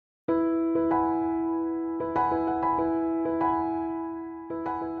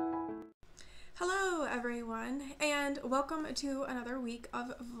welcome to another week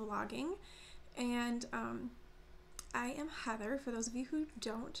of vlogging, and I am Heather, for those of you who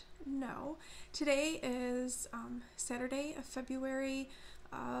don't know. Today is Saturday, February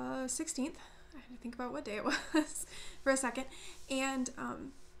 16th. I had to think about what day it was for a second, and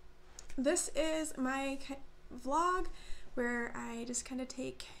this is my vlog where I just kind of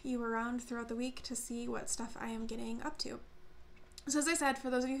take you around throughout the week to see what stuff I am getting up to. So as I said,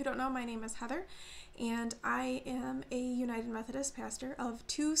 for those of you who don't know, my name is Heather, and I am a United Methodist pastor of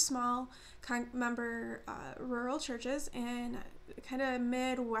two small member rural churches in kind of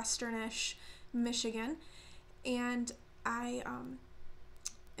Midwesternish Michigan. And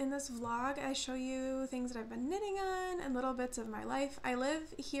in this vlog, I show you things that I've been knitting on and little bits of my life. I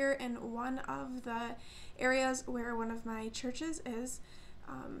live here in one of the areas where one of my churches is,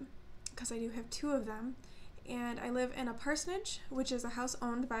 because I do have two of them. And I live in a parsonage, which is a house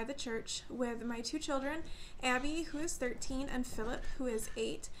owned by the church, with my two children, Abby, who is 13, and Philip, who is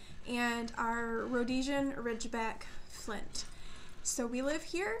 8, and our Rhodesian Ridgeback Flint. So we live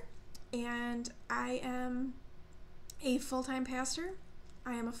here, and I am a full-time pastor,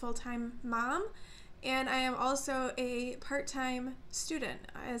 I am a full-time mom, and I am also a part-time student,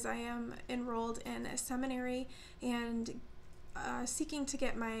 as I am enrolled in a seminary and seeking to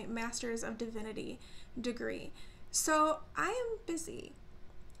get my Master's of Divinity degree. So I am busy.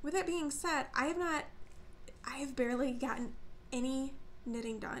 With that being said, I have barely gotten any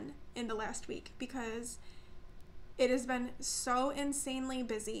knitting done in the last week because it has been so insanely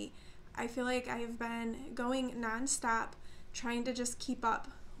busy. I feel like I've been going nonstop trying to just keep up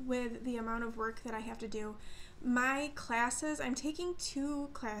with the amount of work that I have to do. My classes, I'm taking 2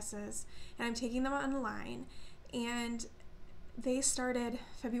 classes and I'm taking them online, and they started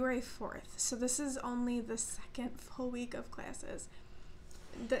February 4th, so this is only the second full week of classes.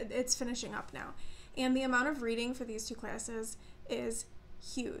 It's finishing up now. And the amount of reading for these 2 classes is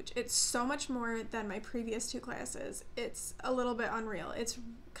huge. It's so much more than my previous 2 classes. It's a little bit unreal. It's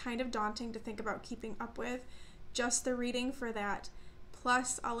kind of daunting to think about keeping up with just the reading for that,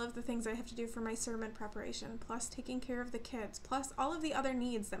 plus all of the things I have to do for my sermon preparation, plus taking care of the kids, plus all of the other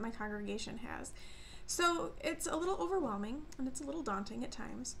needs that my congregation has. So it's a little overwhelming and it's a little daunting at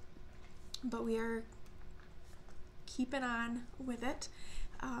times, but we are keeping on with it.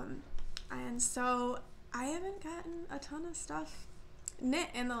 And so I haven't gotten a ton of stuff knit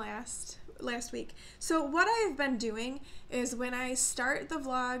in the last week. So what I've been doing is when I start the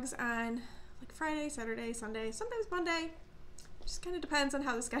vlogs on like Friday, Saturday, Sunday, sometimes Monday, just kind of depends on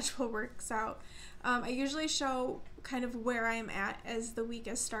how the schedule works out. I usually show kind of where I am at as the week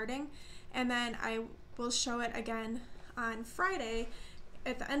is starting, and then I will show it again on Friday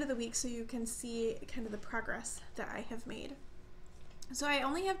at the end of the week so you can see kind of the progress that I have made. So I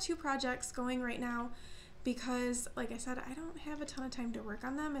only have 2 projects going right now because, like I said, I don't have a ton of time to work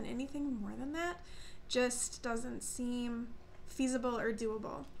on them, and anything more than that just doesn't seem feasible or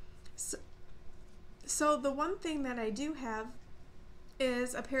doable. So the one thing that I do have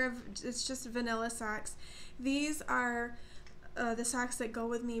is a pair of, it's just vanilla socks. These are the socks that go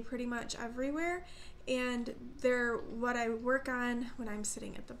with me pretty much everywhere, and they're what I work on when I'm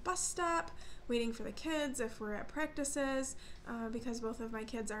sitting at the bus stop waiting for the kids, if we're at practices, because both of my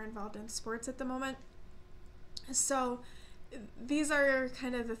kids are involved in sports at the moment. So these are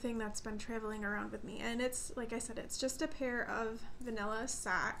kind of the thing that's been traveling around with me, and it's, like I said, it's just a pair of vanilla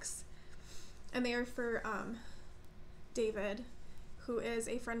socks, and they are for David, who is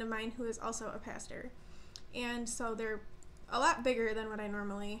a friend of mine who is also a pastor. And so they're a lot bigger than what I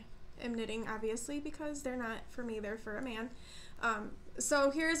normally am knitting, obviously, because they're not for me, they're for a man. So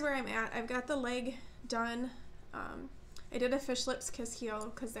here's where I'm at. I've got the leg done. I did a fish lips kiss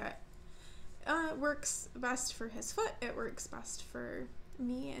heel because that works best for his foot. It works best for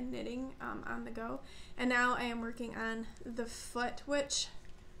me and knitting on the go. And now I am working on the foot, which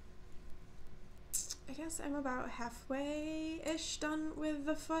I guess I'm about halfway-ish done with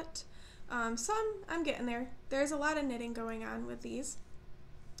the foot. So I'm getting there. There's a lot of knitting going on with these.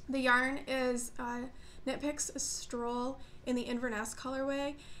 The yarn is Knit Picks Stroll in the Inverness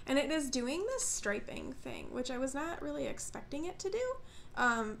colorway, and it is doing this striping thing, which I was not really expecting it to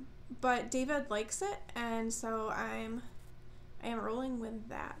do, but David likes it, and so I am rolling with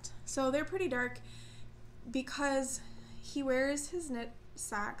that. So they're pretty dark because he wears his knit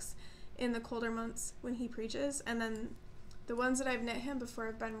socks in the colder months when he preaches, and then the ones that I've knit him before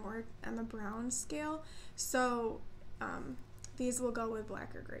have been more on the brown scale, so these will go with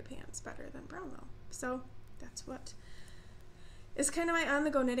black or gray pants better than brown though. So that's what is kind of my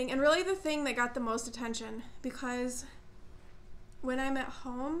on-the-go knitting, and really the thing that got the most attention, because when I'm at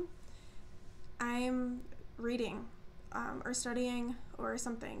home, I'm reading or studying or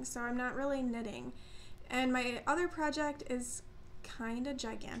something, so I'm not really knitting. And my other project is kind of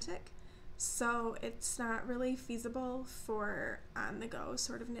gigantic, so it's not really feasible for on-the-go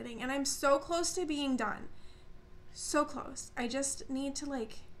sort of knitting. And I'm so close to being done. So close. I just need to,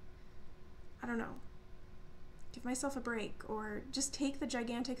 like, I don't know, give myself a break or just take the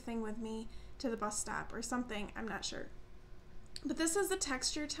gigantic thing with me to the bus stop or something. I'm not sure. But this is the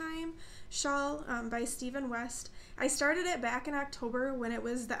Texture Time shawl by Stephen West. I started it back in October when it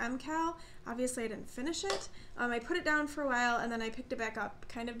was the MCAL. Obviously I didn't finish it. I put it down for a while and then I picked it back up,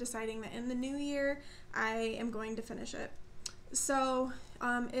 kind of deciding that in the new year I am going to finish it. So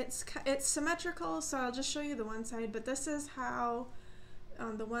it's symmetrical, so I'll just show you the one side, but this is how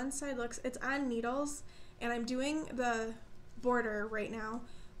the one side looks. It's on needles, and I'm doing the border right now,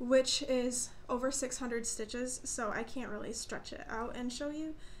 which is over 600 stitches, so I can't really stretch it out and show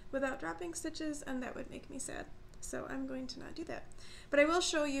you without dropping stitches, and that would make me sad. So I'm going to not do that. But I will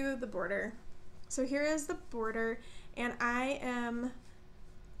show you the border. So here is the border, and I am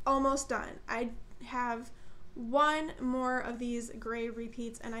almost done. I have one more of these gray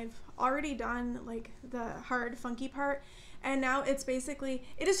repeats, and I've already done like the hard funky part, and now it's basically,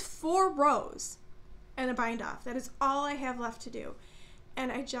 it is 4 rows and a bind off. That is all I have left to do. And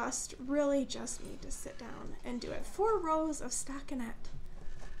I really just need to sit down and do it. 4 rows of stockinette.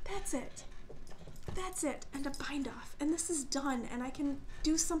 That's it. That's it. And a bind off. And this is done. And I can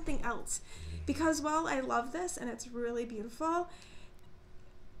do something else. Because while I love this and it's really beautiful,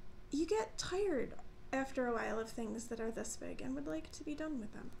 you get tired after a while of things that are this big and would like to be done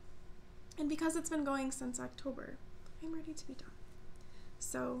with them. And because it's been going since October, I'm ready to be done.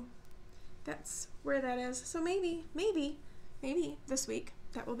 So that's where that is. So maybe this week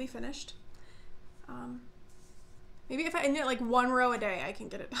that will be finished. Maybe if I knit like 1 row a day, I can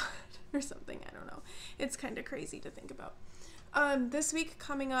get it done or something. I don't know. It's kind of crazy to think about. This week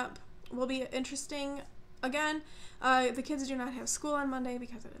coming up will be interesting. Again, the kids do not have school on Monday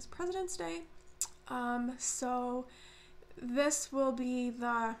because it is President's Day. So this will be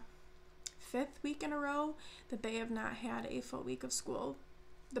the 5th week in a row that they have not had a full week of school.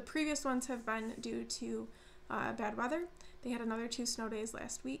 The previous ones have been due to bad weather. They had another 2 snow days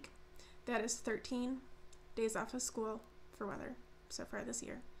last week. That is 13 days off of school for weather so far this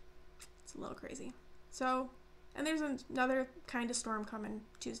year. It's a little crazy. So, and there's another kind of storm coming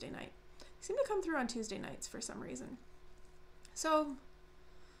Tuesday night. They seem to come through on Tuesday nights for some reason. So,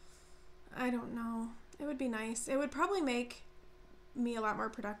 I don't know. It would be nice. It would probably make me a lot more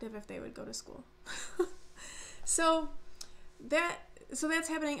productive if they would go to school. So that's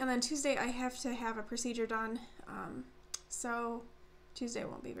happening, and then Tuesday I have to have a procedure done. So Tuesday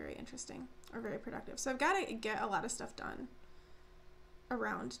won't be very interesting or very productive. So I've got to get a lot of stuff done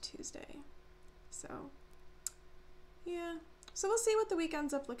around Tuesday. So yeah. So we'll see what the week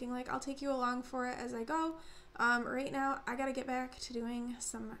ends up looking like. I'll take you along for it as I go. Right now I got to get back to doing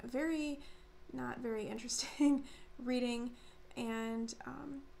some not very interesting reading, and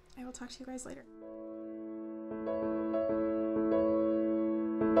I will talk to you guys later.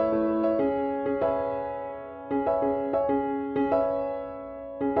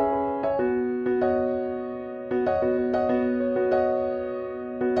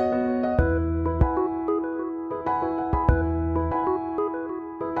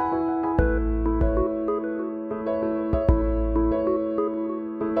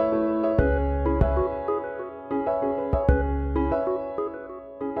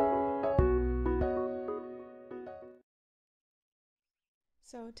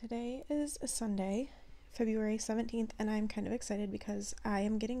 So today is a Sunday, February 17th, and I'm kind of excited because I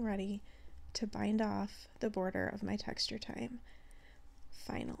am getting ready to bind off the border of my Texture Time.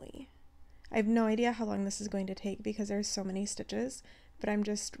 Finally. I have no idea how long this is going to take because there's so many stitches, but I'm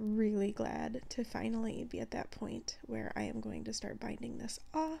just really glad to finally be at that point where I am going to start binding this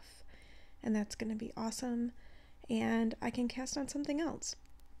off, and that's going to be awesome, and I can cast on something else.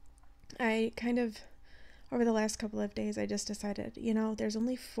 Over the last couple of days, I just decided, there's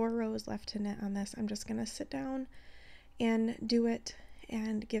only 4 rows left to knit on this. I'm just going to sit down and do it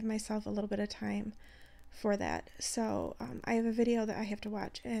and give myself a little bit of time for that. So I have a video that I have to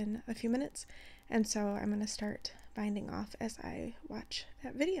watch in a few minutes, and so I'm going to start binding off as I watch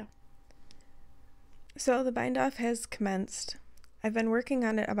that video. So the bind off has commenced. I've been working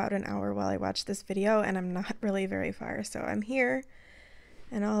on it about an hour while I watch this video, and I'm not really very far. So I'm here,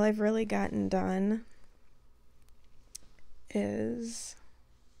 and all I've really gotten done is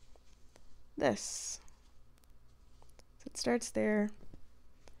this. So it starts there.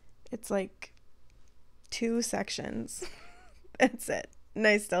 It's like 2 sections. That's it. And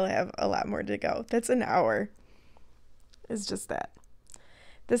I still have a lot more to go. That's an hour. is just that.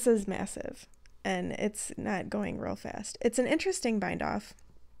 This is massive, and it's not going real fast. It's an interesting bind off.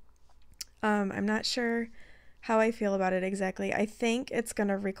 I'm not sure how I feel about it exactly. I think it's going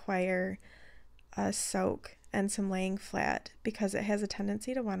to require a soak and some laying flat because it has a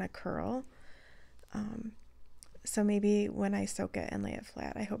tendency to want to curl. So maybe when I soak it and lay it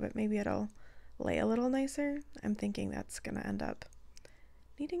flat, I hope it'll lay a little nicer. I'm thinking that's going to end up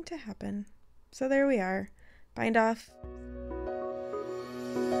needing to happen. So there we are. Bind off.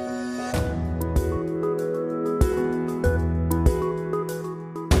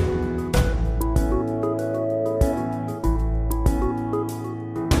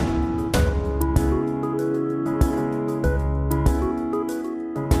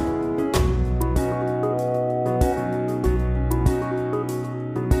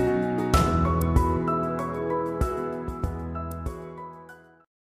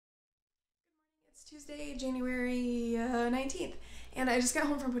 Tuesday, January 19th, and I just got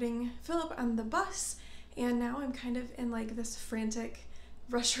home from putting Philip on the bus, and now I'm kind of in like this frantic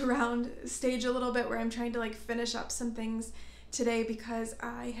rush around stage a little bit where I'm trying to like finish up some things today because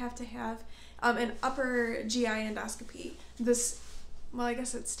I have to have an upper GI endoscopy well, I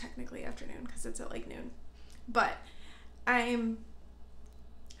guess it's technically afternoon because it's at like noon, but I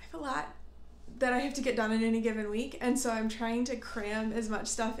have a lot that I have to get done in any given week, and so I'm trying to cram as much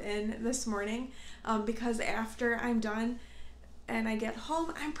stuff in this morning because after I'm done and I get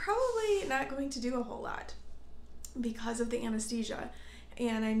home, I'm probably not going to do a whole lot because of the anesthesia,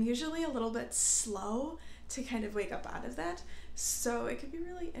 and I'm usually a little bit slow to kind of wake up out of that, so it could be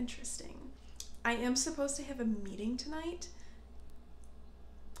really interesting. I am supposed to have a meeting tonight.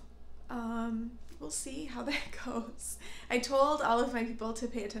 We'll see how that goes. I told all of my people to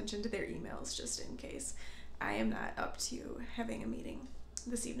pay attention to their emails just in case. I am not up to having a meeting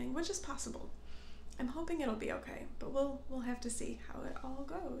this evening, which is possible. I'm hoping it'll be okay, but we'll have to see how it all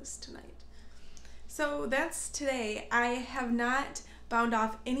goes tonight. So that's today. I have not bound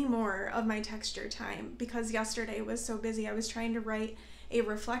off any more of my texture time because yesterday was so busy. I was trying to write a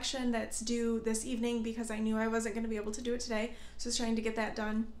reflection that's due this evening because I knew I wasn't going to be able to do it today, so I was trying to get that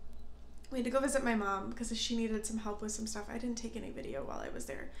done. We had to go visit my mom because she needed some help with some stuff. I didn't take any video while I was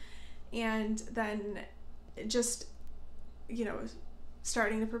there. And then just,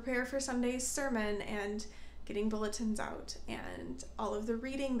 starting to prepare for Sunday's sermon and getting bulletins out and all of the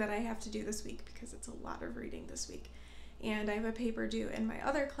reading that I have to do this week because it's a lot of reading this week. And I have a paper due in my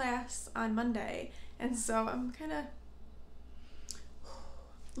other class on Monday. And so I'm kind of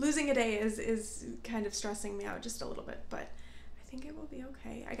losing a day is kind of stressing me out just a little bit, but I think it will be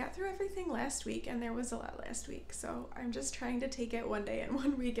okay. I got through everything last week, and there was a lot last week, so I'm just trying to take it one day and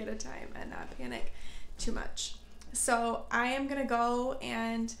 1 week at a time and not panic too much. So I am gonna go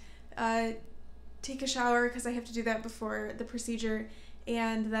and take a shower because I have to do that before the procedure,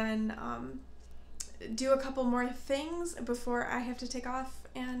 and then do a couple more things before I have to take off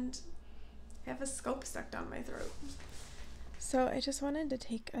and have a scope stuck down my throat. So I just wanted to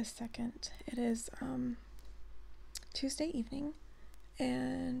take a second. It is Tuesday evening,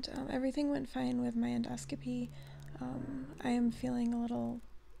 and everything went fine with my endoscopy. I am feeling a little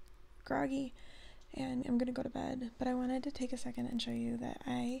groggy, and I'm gonna go to bed, but I wanted to take a second and show you that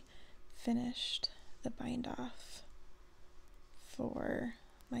I finished the bind off for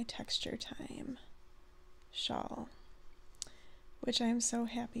my texture time shawl, which I'm so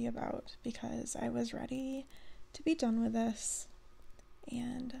happy about because I was ready to be done with this,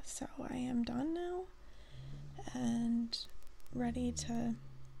 and so I am done now and ready to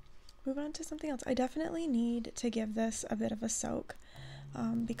move on to something else. I definitely need to give this a bit of a soak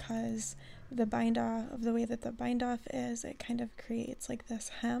because the way that the bind off is, it kind of creates like this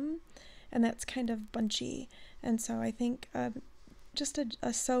hem, and that's kind of bunchy, and so I think just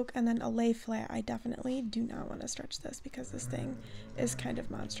a soak and then a lay flat. I definitely do not want to stretch this because this thing is kind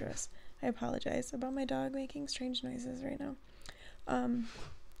of monstrous. I apologize about my dog making strange noises right now.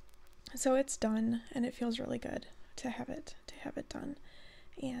 So it's done, and it feels really good to have it done.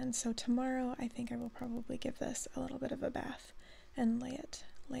 And so tomorrow I think I will probably give this a little bit of a bath and lay it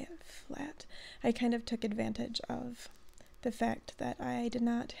flat. I kind of took advantage of the fact that I did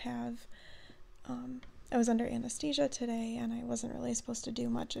not have I was under anesthesia today, and I wasn't really supposed to do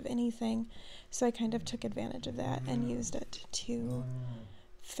much of anything, so I kind of took advantage of that and used it to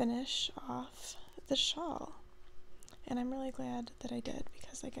finish off the shawl. And I'm really glad that I did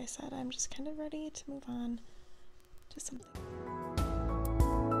because, like I said, I'm just kind of ready to move on to something.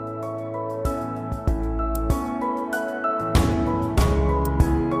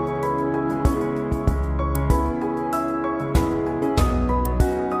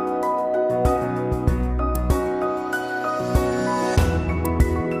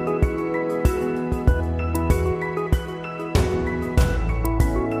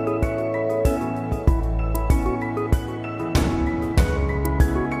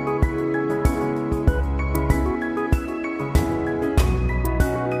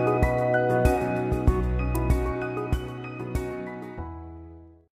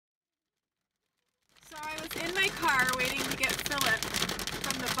 car waiting to get Philip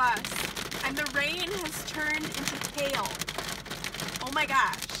from the bus, and the rain has turned into hail. Oh my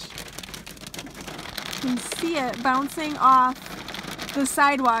gosh. You can see it bouncing off the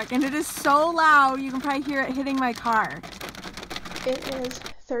sidewalk, and it is so loud you can probably hear it hitting my car. It is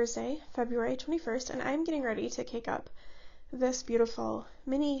Thursday, February 21st, and I'm getting ready to cake up this beautiful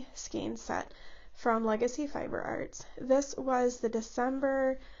mini skein set from Legacy Fiber Arts. This was the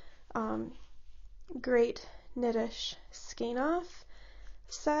December Great Knittish Skein Off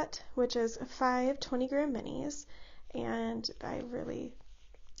set, which is 5 20-gram minis, and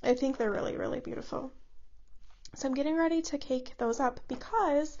I think they're really, really beautiful. So I'm getting ready to cake those up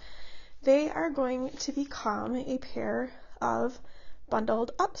because they are going to become a pair of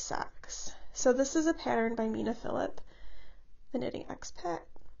bundled up socks. So this is a pattern by Mina Phillip, the Knitting Expat,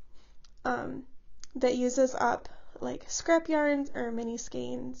 that uses up like scrap yarns or mini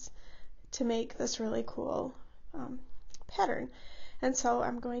skeins to make this really cool pattern. And so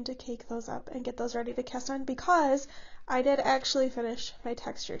I'm going to cake those up and get those ready to cast on because I did actually finish my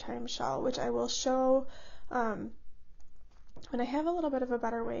texture time shawl, which I will show when I have a little bit of a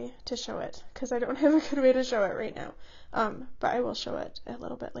better way to show it, because I don't have a good way to show it right now. But I will show it a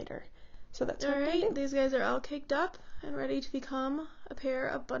little bit later. So that's all right. These guys are all caked up and ready to become a pair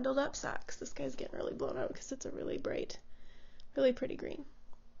of bundled up socks. This guy's getting really blown out because it's a really bright, really pretty green.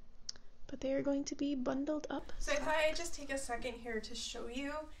 But they are going to be bundled up. So I thought I'd just take a second here to show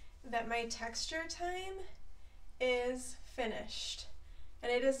you that my texture time is finished. And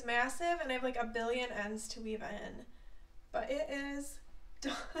it is massive, and I have like a billion ends to weave in. But it is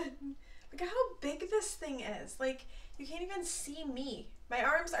done. Look at how big this thing is. Like, you can't even see me. My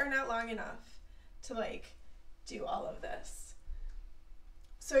arms are not long enough to like do all of this.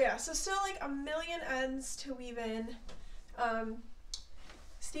 So yeah, so still like a million ends to weave in.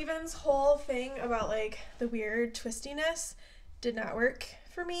 Steven's whole thing about like the weird twistiness did not work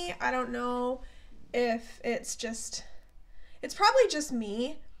for me. I don't know if it's probably just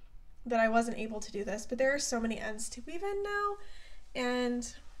me that I wasn't able to do this, but there are so many ends to weave in now,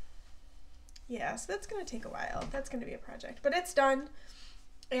 and yeah, so that's gonna take a while. That's gonna be a project, but it's done.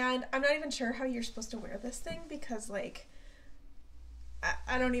 And I'm not even sure how you're supposed to wear this thing because like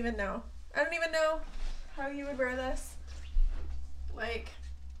I don't even know. I don't even know how you would wear this. Like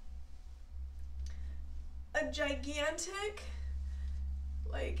a gigantic,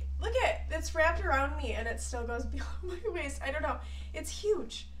 like, look at it, it's wrapped around me and it still goes beyond my waist. I don't know. It's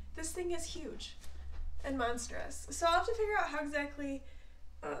huge. This thing is huge and monstrous. So I'll have to figure out how exactly,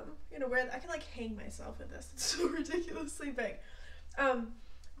 wear I can like hang myself with this. It's so ridiculously big.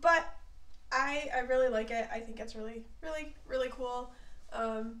 But I really like it. I think it's really, really, really cool.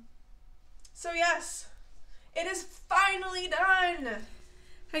 So yes, it is finally done.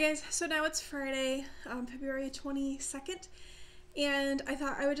 Hi guys, so now it's Friday, February 22nd, and I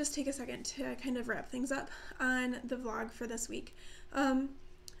thought I would just take a second to kind of wrap things up on the vlog for this week.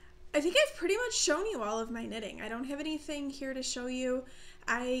 I think I've pretty much shown you all of my knitting. I don't have anything here to show you.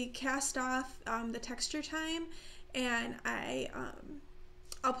 I cast off the texture time, and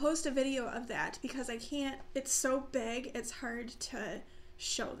I'll post a video of that because I can't, it's so big, it's hard to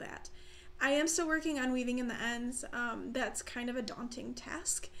show that. I am still working on weaving in the ends. That's kind of a daunting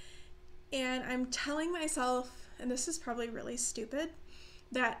task. And I'm telling myself, and this is probably really stupid,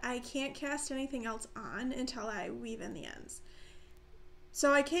 that I can't cast anything else on until I weave in the ends.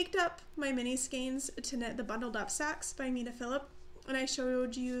 So I caked up my mini skeins to knit the bundled up socks by Mina Phillip, and I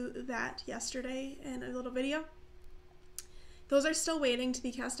showed you that yesterday in a little video. Those are still waiting to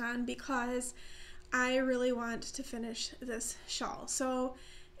be cast on because I really want to finish this shawl.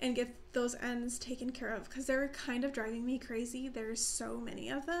 And get those ends taken care of because they're kind of driving me crazy. There's so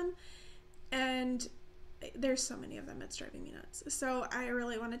many of them, and it's driving me nuts. So I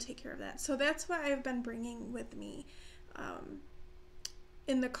really want to take care of that. So that's what I've been bringing with me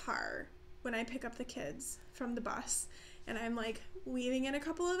in the car when I pick up the kids from the bus, and I'm like weaving in a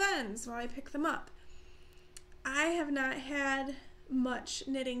couple of ends while I pick them up. I have not had much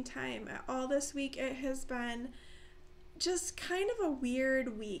knitting time at all this week. It has been just kind of a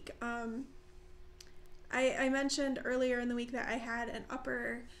weird week. I mentioned earlier in the week that I had an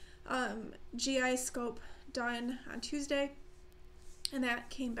upper GI scope done on Tuesday, and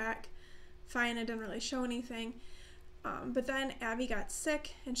that came back fine. I didn't really show anything. But then Abby got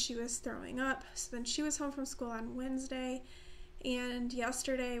sick and she was throwing up, so then she was home from school on Wednesday, and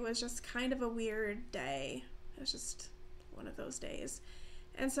yesterday was just kind of a weird day. It was just one of those days.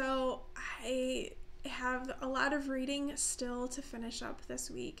 And so I have a lot of reading still to finish up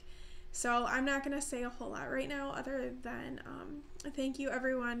this week, So I'm not going to say a whole lot right now other than thank you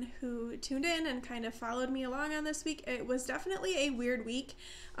everyone who tuned in and kind of followed me along on this week. It was definitely a weird week.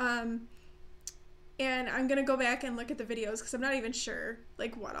 And I'm going to go back and look at the videos because I'm not even sure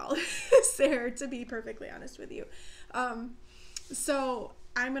like what all is there, to be perfectly honest with you. So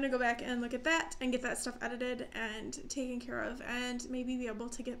I'm going to go back and look at that and get that stuff edited and taken care of and maybe be able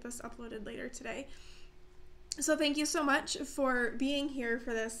to get this uploaded later today. So thank you so much for being here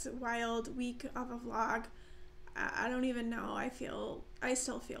for this wild week of a vlog. I don't even know. I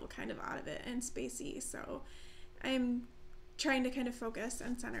still feel kind of out of it and spacey. So I'm trying to kind of focus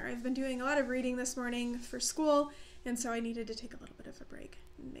and center. I've been doing a lot of reading this morning for school, and so I needed to take a little bit of a break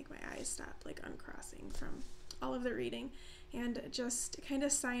and make my eyes stop like uncrossing from all of the reading and just kind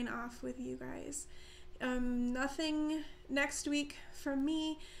of sign off with you guys. Nothing next week from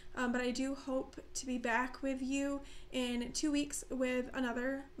me, but I do hope to be back with you in 2 weeks with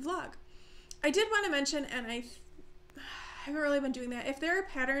another vlog. I did want to mention, and I haven't really been doing that, if there are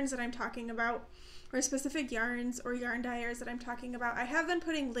patterns that I'm talking about or specific yarns or yarn dyers that I'm talking about, I have been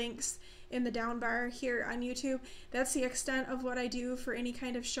putting links in the down bar here on YouTube. That's the extent of what I do for any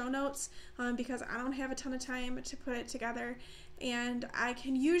kind of show notes, because I don't have a ton of time to put it together, and I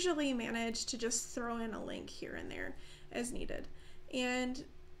can usually manage to just throw in a link here and there as needed. And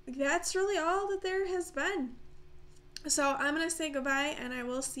that's really all that there has been. So I'm going to say goodbye, and I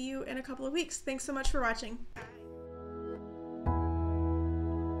will see you in a couple of weeks. Thanks so much for watching.